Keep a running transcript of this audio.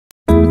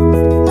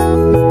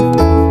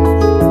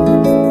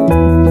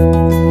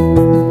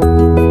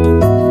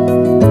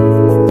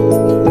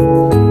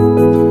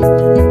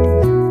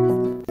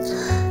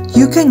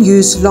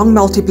use long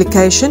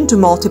multiplication to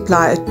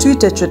multiply a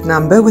 2-digit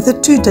number with a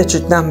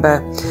 2-digit number,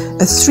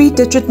 a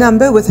 3-digit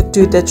number with a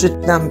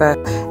 2-digit number,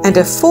 and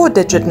a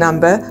 4-digit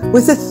number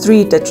with a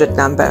 3-digit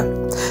number.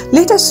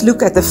 Let us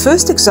look at the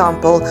first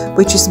example,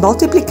 which is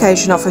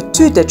multiplication of a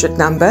 2-digit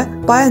number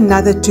by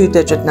another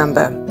 2-digit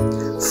number.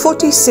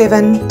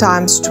 47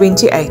 times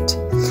 28.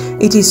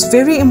 It is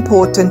very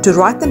important to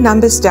write the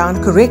numbers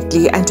down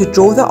correctly and to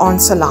draw the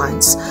answer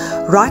lines.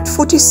 Write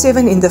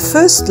 47 in the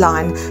first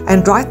line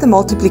and write the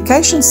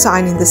multiplication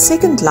sign in the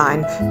second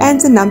line and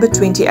the number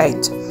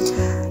 28.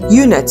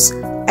 Units: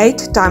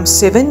 8 times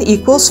 7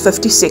 equals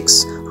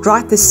 56.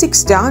 Write the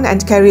 6 down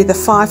and carry the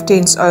 5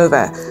 tens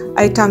over.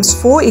 8 times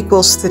 4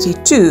 equals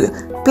 32,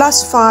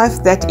 plus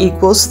 5, that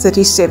equals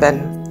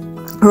 37.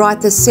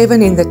 Write the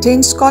 7 in the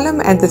tens column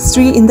and the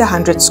 3 in the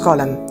hundreds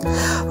column.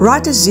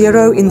 Write a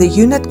 0 in the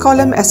unit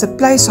column as a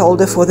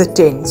placeholder for the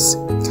tens.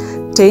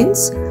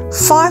 Tens: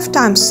 5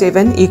 times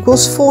 7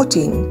 equals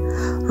 14.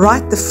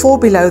 Write the 4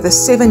 below the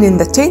 7 in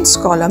the tens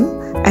column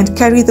and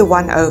carry the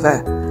 1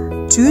 over.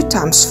 2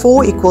 times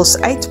 4 equals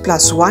 8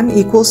 plus 1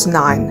 equals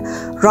 9.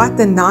 Write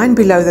the 9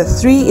 below the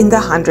 3 in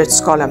the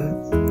hundreds column.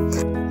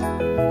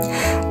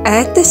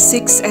 Add the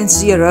 6 and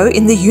 0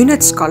 in the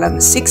units column.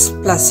 6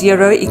 plus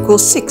 0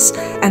 equals 6,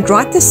 and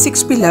write the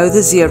 6 below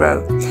the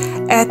 0.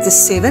 Add the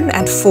 7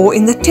 and 4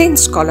 in the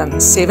tens column.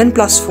 7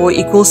 plus 4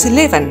 equals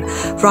 11.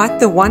 Write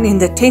the 1 in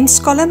the tens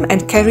column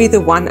and carry the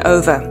 1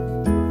 over.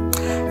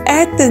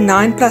 Add the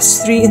 9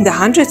 plus 3 in the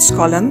hundreds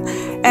column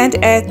and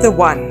add the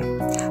 1.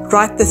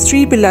 Write the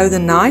 3 below the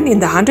 9 in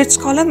the hundreds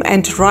column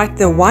and write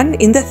the 1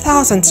 in the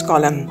thousands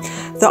column.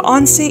 The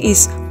answer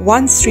is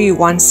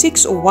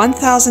 1316 or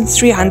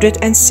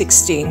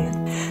 1316.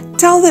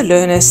 Tell the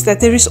learners that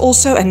there is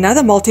also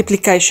another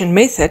multiplication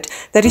method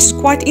that is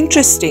quite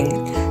interesting,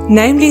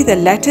 namely the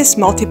lattice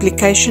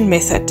multiplication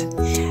method.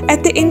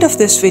 At the end of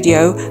this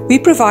video, we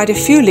provide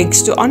a few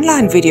links to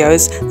online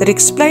videos that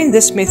explain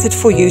this method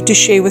for you to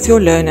share with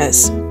your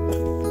learners.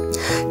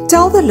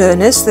 Tell the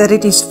learners that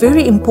it is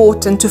very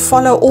important to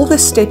follow all the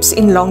steps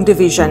in long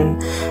division.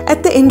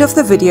 At the end of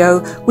the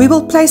video, we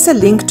will place a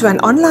link to an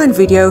online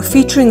video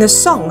featuring a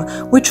song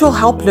which will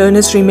help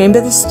learners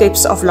remember the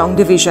steps of long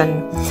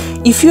division.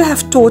 If you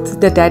have taught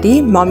the daddy,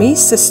 mommy,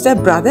 sister,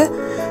 brother,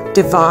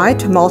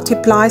 divide,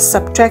 multiply,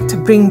 subtract,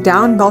 bring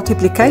down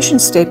multiplication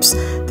steps,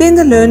 then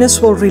the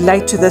learners will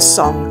relate to this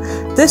song.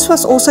 This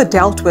was also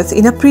dealt with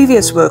in a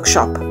previous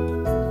workshop.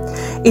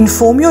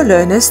 Inform your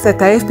learners that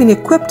they have been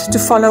equipped to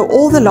follow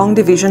all the long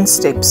division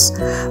steps.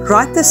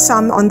 Write the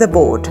sum on the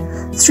board,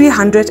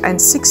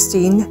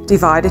 316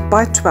 divided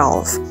by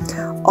 12.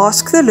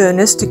 Ask the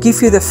learners to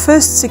give you the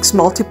first 6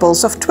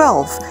 multiples of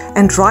 12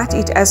 and write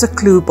it as a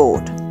clue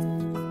board.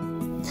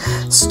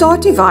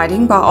 Start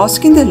dividing by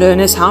asking the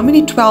learners how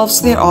many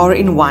 12s there are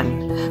in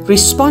 1.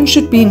 Response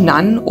should be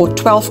none or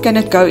 12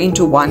 cannot go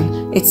into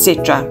 1,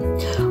 etc.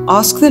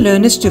 Ask the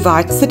learners to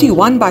divide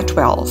 31 by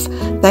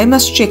 12. They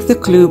must check the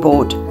clue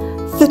board.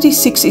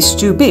 36 is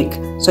too big,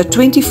 so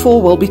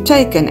 24 will be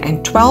taken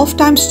and 12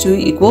 times 2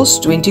 equals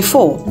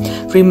 24.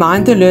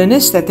 Remind the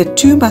learners that the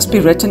 2 must be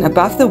written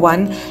above the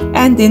 1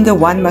 and then the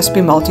 1 must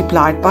be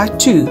multiplied by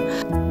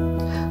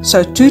 2.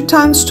 So 2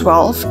 times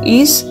 12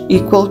 is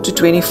equal to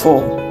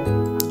 24.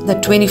 The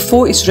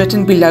 24 is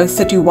written below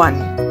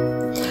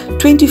 31.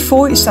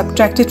 24 is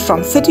subtracted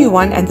from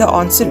 31 and the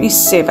answer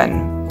is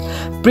 7.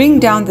 Bring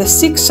down the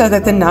 6 so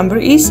that the number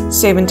is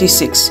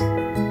 76.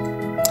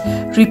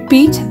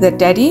 Repeat the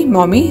daddy,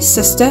 mommy,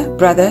 sister,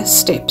 brother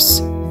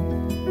steps.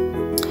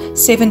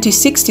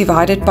 76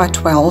 divided by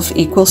 12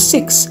 equals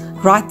 6.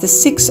 Write the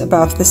 6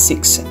 above the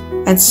 6,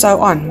 and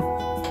so on.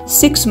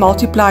 6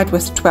 multiplied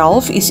with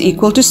 12 is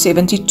equal to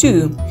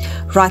 72.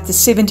 Write the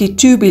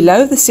 72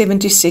 below the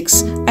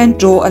 76 and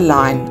draw a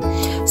line.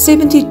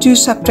 72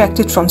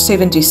 subtracted from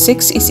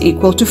 76 is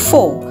equal to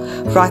 4.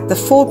 Write the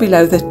 4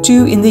 below the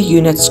 2 in the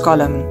units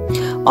column.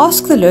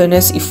 Ask the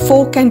learners if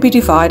 4 can be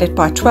divided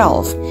by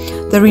 12.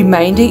 The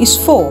remainder is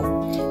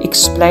 4.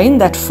 Explain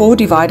that 4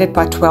 divided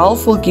by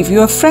 12 will give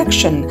you a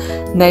fraction,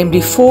 namely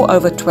 4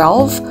 over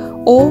 12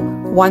 or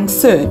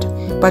 1/3,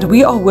 but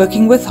we are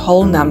working with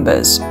whole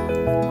numbers.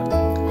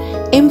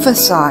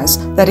 Emphasize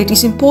that it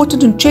is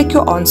important to check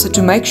your answer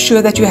to make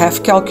sure that you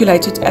have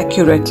calculated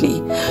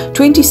accurately.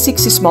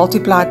 26 is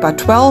multiplied by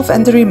 12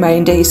 and the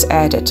remainder is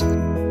added.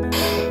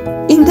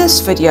 In this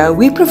video,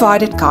 we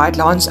provided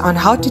guidelines on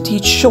how to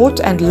teach short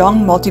and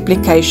long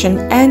multiplication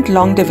and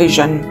long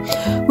division.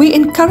 We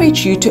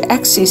encourage you to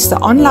access the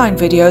online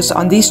videos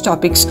on these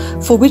topics,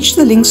 for which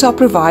the links are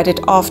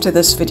provided after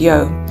this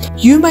video.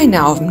 You may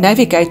now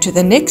navigate to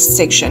the next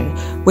section,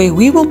 where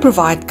we will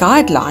provide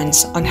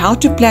guidelines on how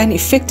to plan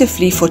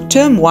effectively for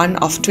Term 1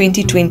 of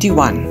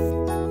 2021.